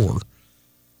before,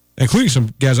 including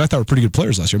some guys I thought were pretty good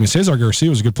players last year. I mean, Cesar Garcia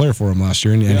was a good player for them last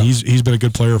year, and he's been a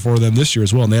good player for them this year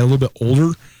as well. And they had a little bit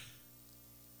older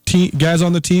guys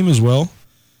on the team as well,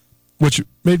 which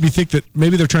made me think that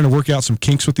maybe they're trying to work out some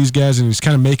kinks with these guys, and it's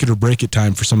kind of make it or break it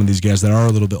time for some of these guys that are a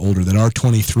little bit older, that are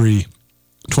 23,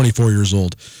 24 years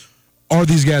old. Are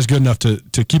these guys good enough to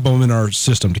keep them in our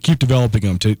system, to keep developing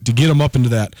them, to get them up into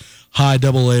that high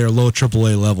AA or low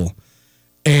AAA level?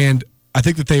 And I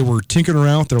think that they were tinkering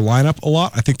around with their lineup a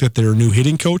lot. I think that their new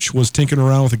hitting coach was tinkering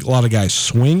around with a lot of guys'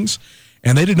 swings,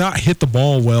 and they did not hit the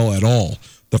ball well at all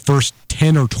the first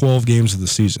 10 or 12 games of the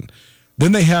season.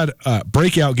 Then they had a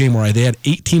breakout game where they had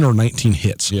 18 or 19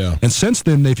 hits. Yeah. And since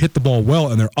then, they've hit the ball well,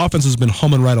 and their offense has been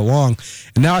humming right along.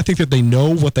 And now I think that they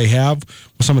know what they have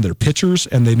with some of their pitchers,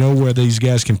 and they know where these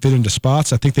guys can fit into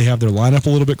spots. I think they have their lineup a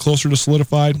little bit closer to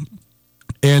solidified.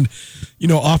 And,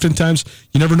 oftentimes,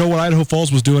 you never know what Idaho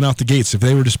Falls was doing out the gates. If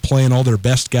they were just playing all their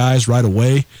best guys right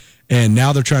away, and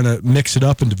now they're trying to mix it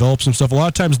up and develop some stuff. A lot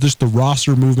of times just the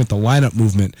roster movement, the lineup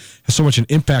movement has so much an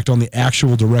impact on the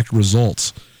actual direct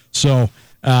results. So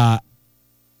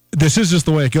this is just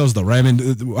the way it goes, though, right? I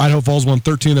mean, Idaho Falls won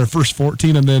 13 of their first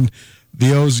 14, and then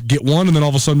the O's get one, and then all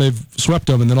of a sudden they've swept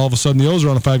them, and then all of a sudden the O's are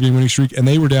on a 5-game winning streak, and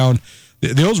they were down.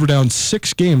 The O's were down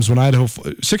 6 games when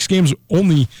 6 games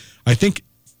only, I think,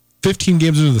 15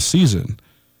 games into the season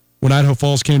when Idaho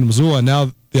Falls came to Missoula, and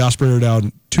now the Osprey are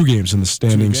down 2 games in the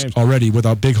standings already with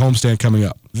a big homestand coming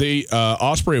up. The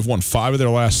Osprey have won 5 of their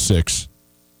last 6.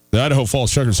 The Idaho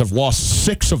Falls Chuckers have lost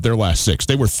 6 of their last 6.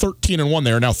 They were 13-1.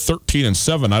 They are now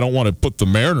 13-7. I don't want to put the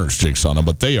Mariners jinx on them,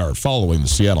 but they are following the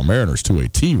Seattle Mariners to a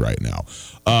T right now.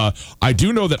 I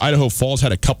do know that Idaho Falls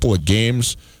had a couple of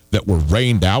games that were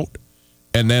rained out,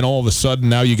 and then all of a sudden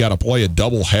now you got to play a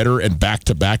doubleheader and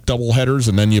back-to-back doubleheaders,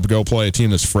 and then you go play a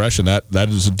team that's fresh, and that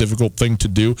is a difficult thing to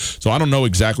do. So I don't know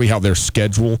exactly how their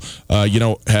schedule,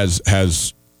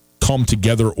 has come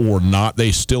together or not.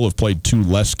 They still have played 2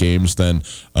 less games than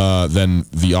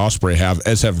the Osprey have,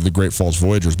 as have the Great Falls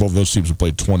Voyagers. Both of those teams have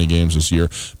played 20 games this year.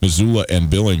 Missoula and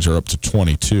Billings are up to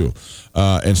 22.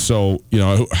 And so,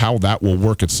 how that will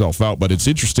work itself out. But it's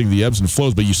interesting, the ebbs and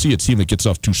flows. But you see a team that gets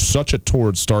off to such a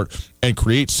torrid start and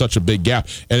creates such a big gap.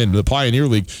 And in the Pioneer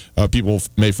League, people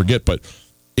may forget, but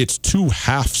it's 2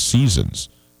 half seasons.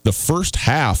 The first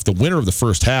half, the winner of the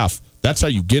first half, that's how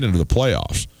you get into the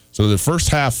playoffs. So the first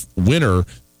half winner,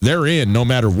 they're in no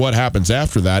matter what happens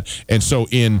after that. And so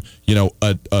in,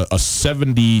 a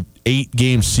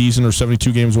 78-game season or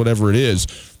 72 games, whatever it is,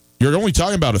 you're only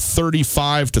talking about a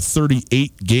 35 to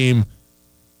 38 game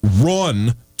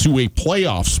run to a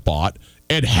playoff spot.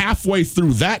 And halfway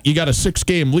through that, you got a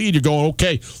 6-game lead. You're going,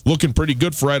 okay, looking pretty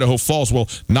good for Idaho Falls. Well,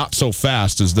 not so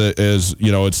fast as they're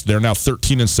now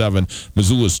 13-7.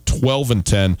 Missoula's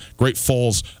 12-10. Great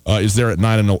Falls is there at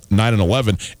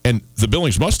 9-11, and the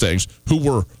Billings Mustangs, who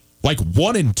were like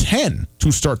 1-10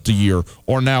 to start the year,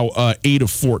 are now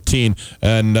 8-14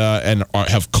 and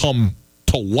have come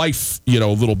to life, a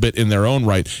little bit in their own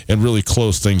right and really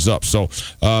close things up. So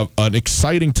an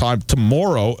exciting time.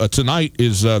 Tonight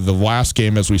is the last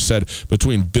game, as we said,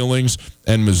 between Billings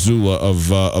and Missoula of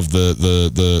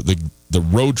the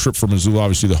road trip for Missoula,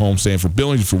 obviously the home stand for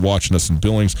Billings. If you're watching us in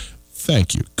Billings,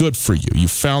 thank you. Good for you. You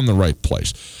found the right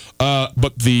place.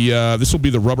 But this will be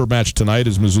the rubber match tonight,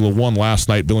 as Missoula won last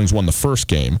night. Billings won the first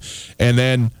game. And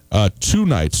then 2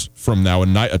 nights from now,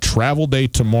 a travel day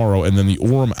tomorrow, and then the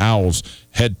Orem Owls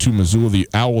head to Missoula. The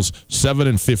Owls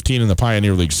 7-15 in the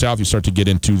Pioneer League South. You start to get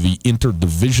into the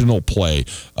interdivisional play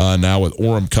now with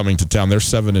Orem coming to town. They're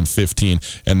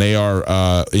 7-15, and they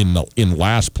are in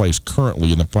last place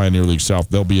currently in the Pioneer League South.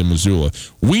 They'll be in Missoula.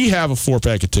 We have a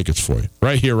 4-pack of tickets for you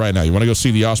right here, right now. You want to go see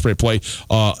the Osprey play?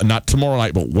 Not tomorrow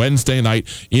night, but Wednesday night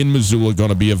in Missoula. Going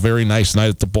to be a very nice night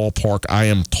at the ballpark. I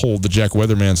am told the Jack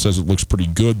Weatherman says it looks pretty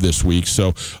good this week,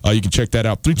 so you can check that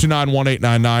out.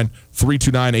 329-1899,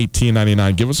 329-1899.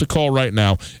 Give us a call right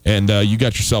now, and you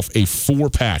got yourself a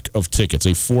 4-pack of tickets,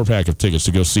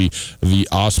 to go see the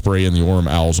Osprey and the Orem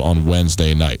Owls on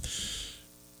Wednesday night.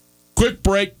 Quick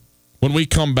break. When we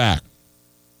come back,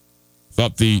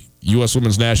 thought the U.S.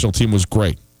 Women's National Team was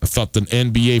great. I thought the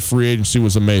NBA free agency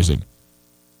was amazing.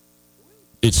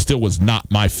 It still was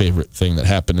not my favorite thing that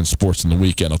happened in sports in the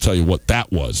weekend. I'll tell you what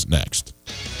that was next.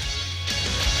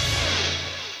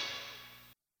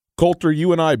 Coulter,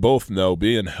 you and I both know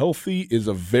being healthy is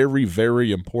a very,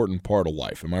 very important part of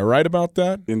life. Am I right about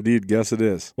that? Indeed, guess it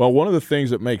is. Well, one of the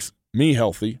things that makes me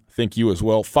healthy, I think you as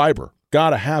well, fiber.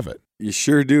 Gotta have it. You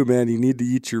sure do, man. You need to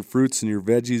eat your fruits and your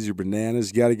veggies, your bananas.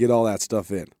 You got to get all that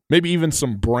stuff in. Maybe even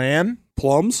some bran.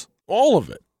 Plums. All of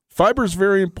it. Fiber is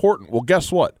very important. Well,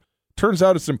 guess what? Turns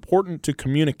out it's important to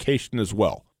communication as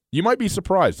well. You might be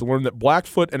surprised to learn that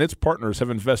Blackfoot and its partners have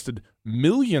invested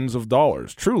millions of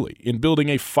dollars, truly, in building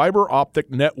a fiber optic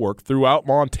network throughout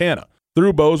Montana.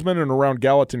 Through Bozeman and around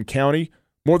Gallatin County,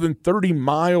 more than 30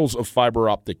 miles of fiber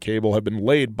optic cable have been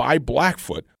laid by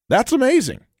Blackfoot. That's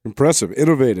amazing. Impressive,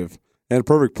 innovative, and a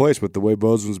perfect place with the way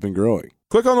Bozeman's been growing.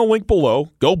 Click on the link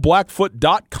below. Go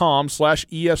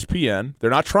blackfoot.com/ESPN. They're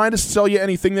not trying to sell you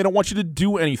anything. They don't want you to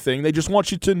do anything. They just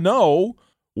want you to know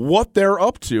what they're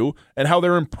up to and how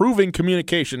they're improving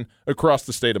communication across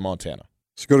the state of Montana.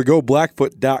 So go to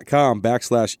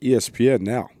goblackfoot.com/ESPN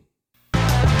now.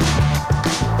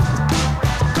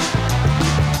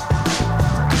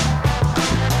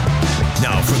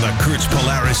 Now from the Kurtz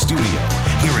Polaris studio,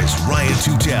 here is Ryan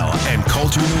Tutel and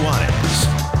Coulter Nuanez.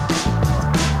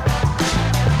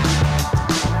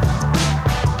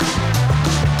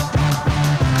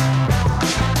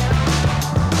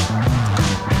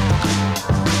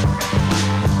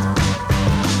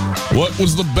 What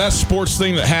was the best sports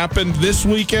thing that happened this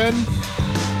weekend?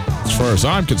 As far as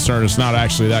I'm concerned, it's not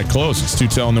actually that close. It's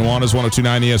Tutel and Nuanez,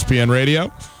 102.9 ESPN Radio.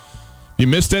 If you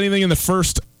missed anything in the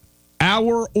first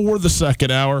hour or the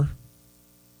second hour,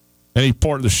 any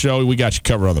part of the show, we got you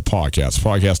covered on the podcast.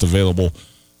 Podcast available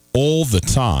all the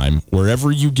time, wherever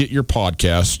you get your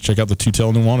podcasts. Check out the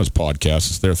Tutel and Nuanez podcast.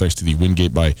 It's there thanks to the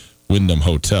Wingate by Wyndham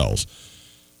Hotels.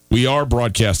 We are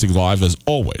broadcasting live, as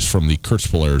always, from the Kurtz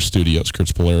Polaris studios.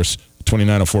 Kurtz Polaris,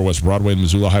 2904 West Broadway in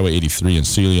Missoula, Highway 83 in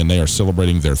Sealy, and they are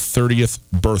celebrating their 30th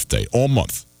birthday all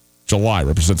month. July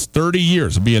represents 30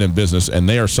 years of being in business, and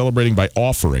they are celebrating by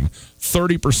offering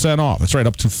 30% off. That's right,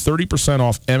 up to 30%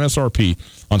 off MSRP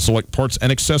on select parts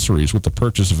and accessories with the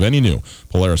purchase of any new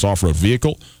Polaris off-road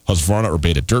vehicle, Husqvarna or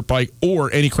Beta dirt bike, or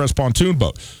any Crest pontoon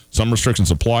boat. Some restrictions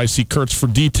apply. See Kurtz for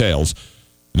details.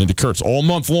 And into Kurtz all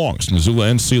month long, Missoula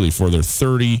and Sealy for their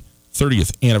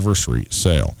 30th anniversary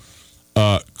sale.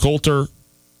 Coulter,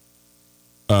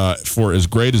 for as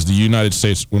great as the United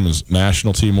States women's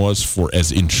national team was, for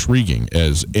as intriguing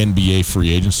as NBA free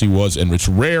agency was, and it's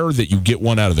rare that you get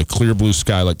one out of the clear blue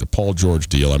sky like the Paul George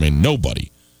deal. I mean,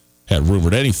 nobody had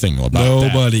rumored anything about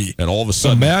that. And all of a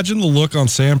sudden... Imagine the look on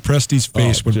Sam Presti's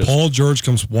face when Paul George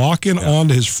comes walking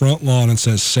onto his front lawn and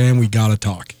says, Sam, we got to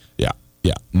talk.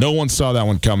 Yeah, no one saw that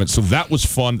one coming. So that was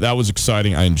fun. That was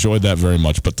exciting. I enjoyed that very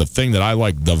much. But the thing that I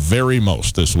liked the very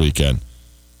most this weekend,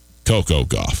 Coco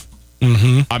Gauff.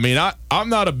 Mm-hmm. I mean, I'm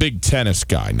not a big tennis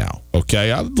guy now,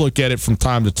 okay? I look at it from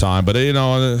time to time. But,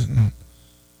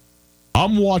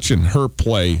 I'm watching her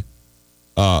play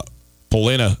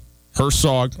Polina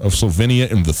Herzog of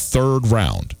Slovenia in the third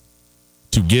round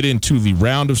to get into the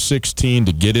round of 16,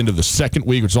 to get into the second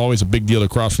week, which is always a big deal to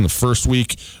cross from the first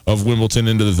week of Wimbledon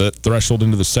into the threshold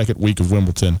into the second week of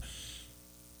Wimbledon.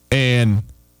 And,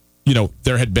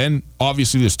 there had been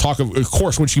obviously this talk of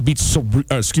course, when she beats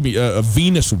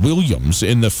Venus Williams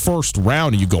in the first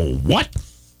round, and you go, what?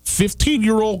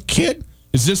 15-year-old kid?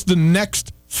 Is this the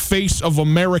next face of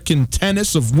American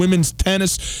tennis, of women's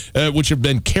tennis, which have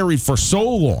been carried for so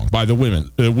long by the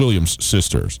Williams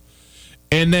sisters?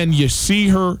 And then you see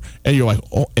her, and you're like,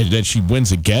 oh, and then she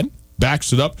wins again,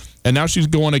 backs it up, and now she's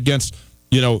going against,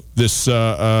 this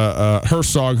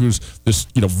Herzog, who's this,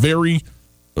 very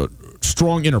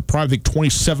strong in her prime. I think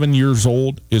 27 years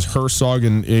old is Herzog,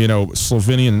 and,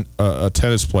 Slovenian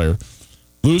tennis player.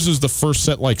 Loses the first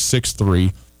set like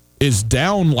 6-3, is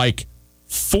down like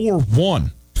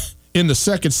 4-1 in the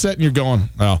second set, and you're going,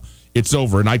 oh, it's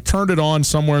over. And I turned it on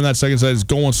somewhere in that second set. It's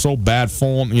going so bad,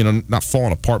 not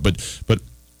falling apart, but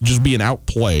just being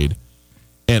outplayed.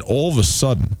 And all of a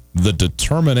sudden, the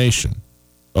determination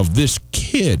of this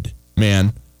kid,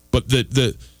 man. But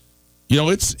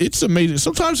it's amazing.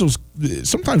 Sometimes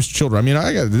children. I mean,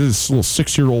 I got this little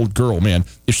 6-year-old girl, man.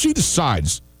 If she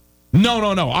decides, no,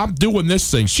 I'm doing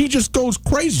this thing, she just goes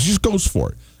crazy. She just goes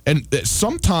for it. And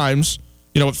sometimes,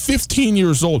 at 15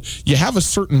 years old, you have a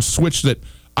certain switch that.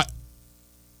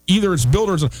 Either it's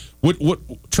builders. What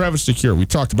Travis DeCure, we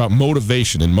talked about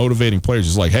motivation and motivating players.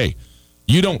 Is like, hey,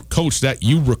 you don't coach that,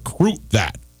 you recruit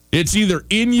that. It's either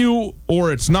in you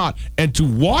or it's not. And to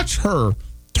watch her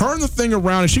turn the thing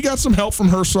around, and she got some help from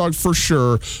Herzog for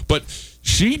sure, but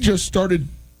she just started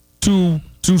to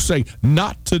say,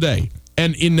 not today.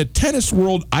 And in the tennis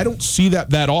world, I don't see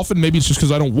that often. Maybe it's just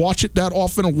because I don't watch it that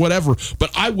often or whatever.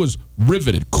 But I was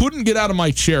riveted. Couldn't get out of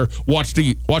my chair. Watch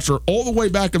her all the way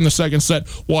back in the second set.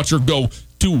 Watch her go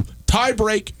to tie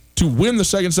break to win the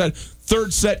second set.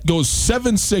 Third set goes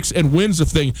 7-6 and wins the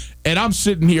thing. And I'm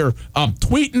sitting here. I'm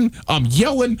tweeting. I'm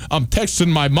yelling. I'm texting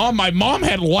my mom. My mom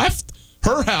had left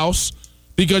her house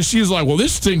because she's like, well,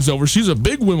 this thing's over. She's a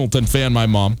big Wimbledon fan, my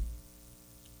mom.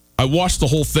 I watched the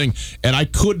whole thing, and I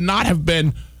could not have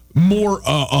been more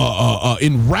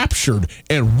enraptured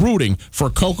and rooting for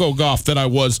Coco Gauff than I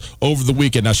was over the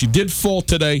weekend. Now, she did fall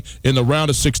today in the round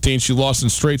of 16. She lost in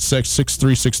straight sets,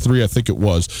 6-3, 6-3, I think it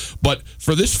was. But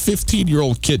for this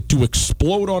 15-year-old kid to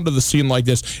explode onto the scene like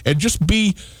this and just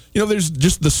be, there's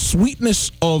just the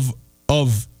sweetness of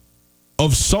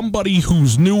somebody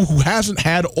who's new, who hasn't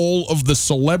had all of the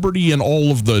celebrity and all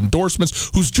of the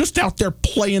endorsements, who's just out there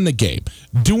playing the game,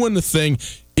 doing the thing.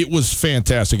 It was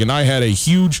fantastic, and I had a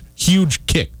huge, huge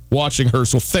kick watching her,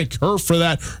 so thank her for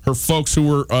that. Her folks who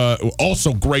were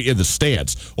also great in the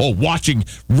stands, watching,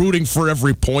 rooting for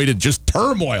every point, and just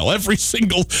turmoil. Every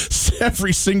single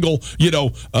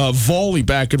volley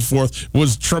back and forth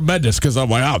was tremendous, because I'm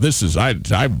like, this is,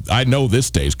 I know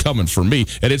this day's coming for me,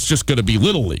 and it's just going to be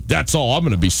Little League. That's all. I'm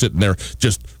going to be sitting there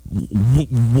just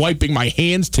wiping my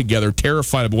hands together,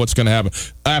 terrified of what's going to happen.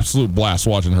 Absolute blast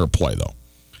watching her play, though.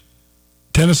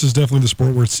 Tennis is definitely the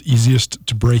sport where it's easiest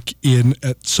to break in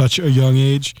at such a young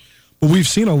age. But we've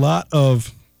seen a lot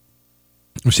of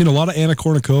Anna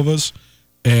Kournikovas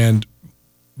and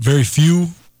very few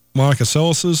Monica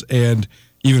Seles and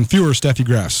even fewer Steffi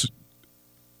Grafs.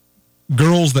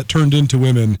 Girls that turned into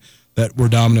women that were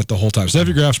dominant the whole time.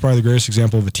 Steffi Graf's probably the greatest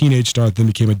example of a teenage star that then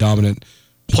became a dominant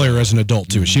player as an adult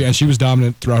too. She was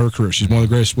dominant throughout her career. She's one of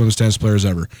the greatest women's tennis players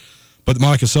ever. But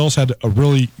Monica Seles had a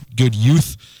really good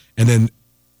youth, and then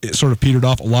it sort of petered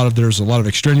off. There's a lot of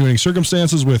extenuating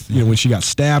circumstances with when she got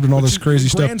stabbed and all this crazy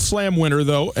stuff. Grand Slam winner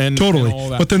though, and totally. And all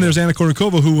that. But then there's Anna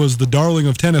Kournikova, who was the darling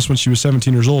of tennis when she was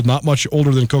 17 years old, not much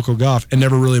older than Coco Gauff, and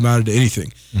never really amounted to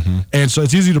anything. And so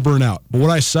it's easy to burn out. But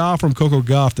what I saw from Coco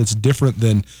Gauff that's different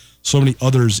than so many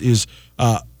others is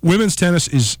women's tennis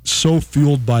is so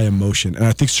fueled by emotion, and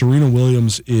I think Serena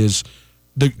Williams is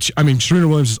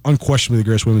unquestionably the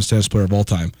greatest women's tennis player of all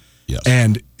time. Yes.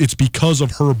 And it's because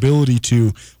of her ability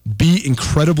to be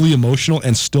incredibly emotional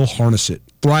and still harness it,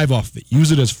 thrive off of it,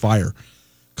 use it as fire.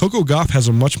 Coco Gauff has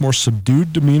a much more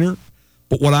subdued demeanor,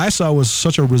 but what I saw was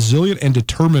such a resilient and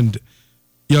determined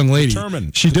young lady.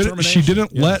 She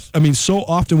didn't let. So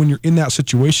often when you're in that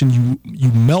situation,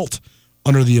 you melt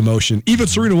under the emotion. Even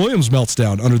Serena Williams melts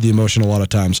down under the emotion a lot of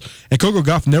times, and Coco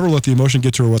Gauff never let the emotion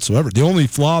get to her whatsoever. The only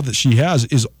flaw that she has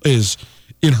is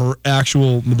in her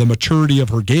the maturity of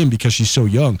her game because she's so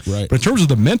young. Right. But in terms of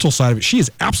the mental side of it, she is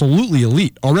absolutely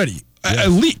elite already. Yes.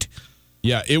 Elite.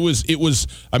 Yeah, it was.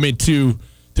 To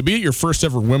be at your first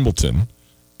ever Wimbledon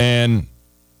and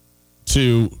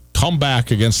to come back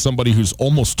against somebody who's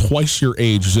almost twice your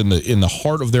age, who's in the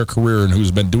heart of their career and who's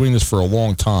been doing this for a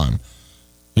long time.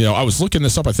 I was looking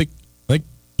this up. I think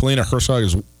Polina Hercog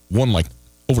has won like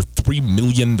over $3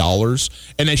 million,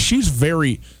 and as she's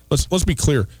very. Let's be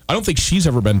clear. I don't think she's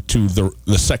ever been to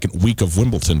the second week of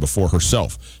Wimbledon before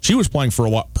herself. She was playing for a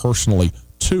lot personally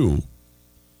too,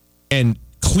 and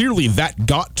clearly that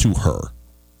got to her.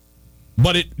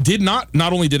 But it did not.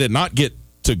 Not only did it not get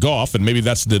to Gauff, and maybe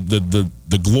that's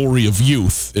the glory of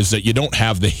youth, is that you don't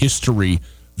have the history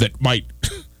that might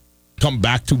come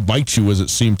back to bite you as it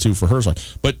seemed to for her.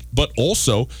 But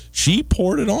also she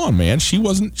poured it on, man. She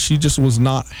just was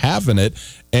not having it,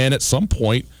 and at some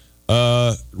point.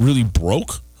 Really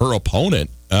broke her opponent,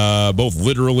 both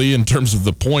literally in terms of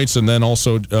the points and then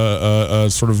also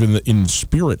sort of in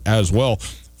spirit as well.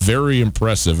 Very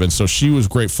impressive, and so she was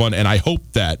great fun. And I hope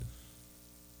that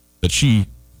she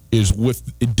is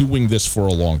doing this for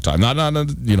a long time,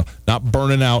 not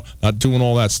burning out, not doing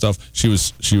all that stuff. She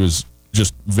was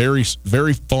just very,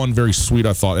 very fun, very sweet.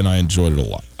 I thought, and I enjoyed it a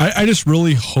lot. I just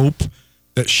really hope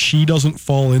that she doesn't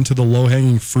fall into the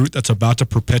low-hanging fruit that's about to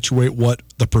perpetuate what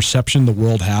the perception the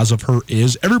world has of her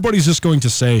is. Everybody's just going to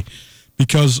say,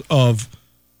 because of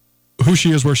who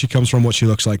she is, where she comes from, what she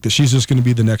looks like, that she's just going to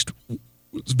be the next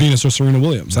Venus or Serena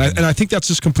Williams. And I think that's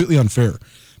just completely unfair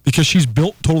because she's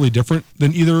built totally different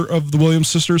than either of the Williams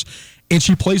sisters, and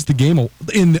she plays the game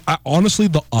in, honestly,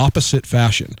 the opposite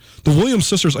fashion. The Williams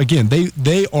sisters, again,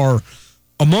 they are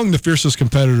among the fiercest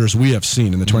competitors we have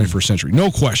seen in the 21st century, no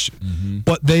question.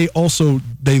 But they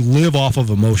live off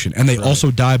of emotion, and they also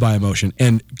die by emotion.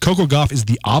 And Coco Gauff is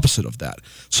the opposite of that.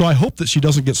 So I hope that she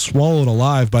doesn't get swallowed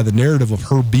alive by the narrative of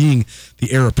her being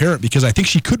the heir apparent, because I think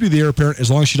she could be the heir apparent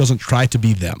as long as she doesn't try to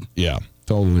be them. Yeah,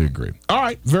 totally agree. All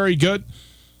right, very good.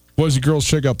 Boys and girls,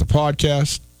 check out the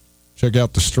podcast. Check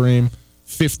out the stream.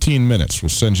 15 minutes. We'll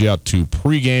send you out to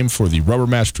pregame for the rubber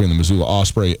match between the Missoula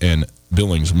Osprey and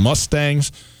Billings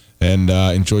Mustangs, and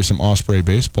enjoy some Osprey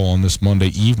baseball on this Monday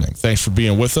evening. Thanks for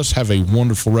being with us. Have a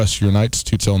wonderful rest of your night. It's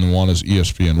Tutel Nuanez,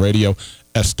 ESPN Radio,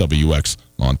 SWX,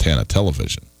 Montana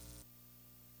Television.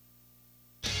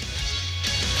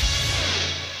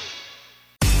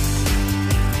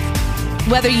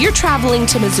 Whether you're traveling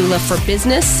to Missoula for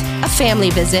business, a family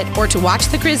visit, or to watch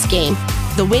the Grizz game,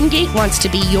 the Wingate wants to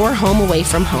be your home away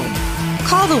from home.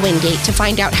 Call the Wingate to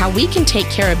find out how we can take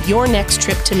care of your next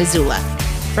trip to Missoula.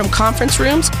 From conference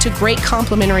rooms to great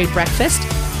complimentary breakfast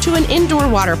to an indoor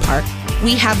water park,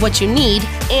 we have what you need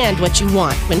and what you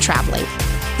want when traveling.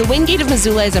 The Wingate of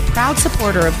Missoula is a proud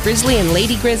supporter of Grizzly and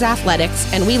Lady Grizz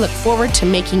athletics, and we look forward to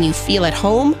making you feel at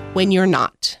home when you're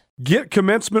not. Get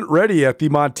commencement ready at the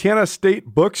Montana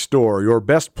State Bookstore, your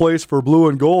best place for blue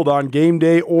and gold on game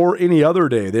day or any other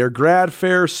day. Their grad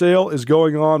fair sale is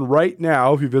going on right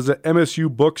now if you visit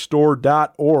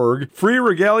msubookstore.org. Free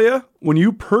regalia when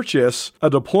you purchase a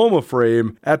diploma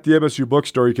frame at the MSU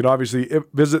Bookstore. You can obviously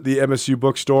visit the MSU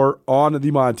Bookstore on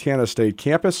the Montana State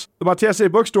campus. The Montana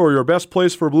State Bookstore, your best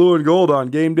place for blue and gold on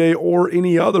game day or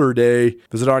any other day.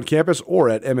 Visit on campus or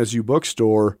at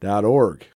msubookstore.org.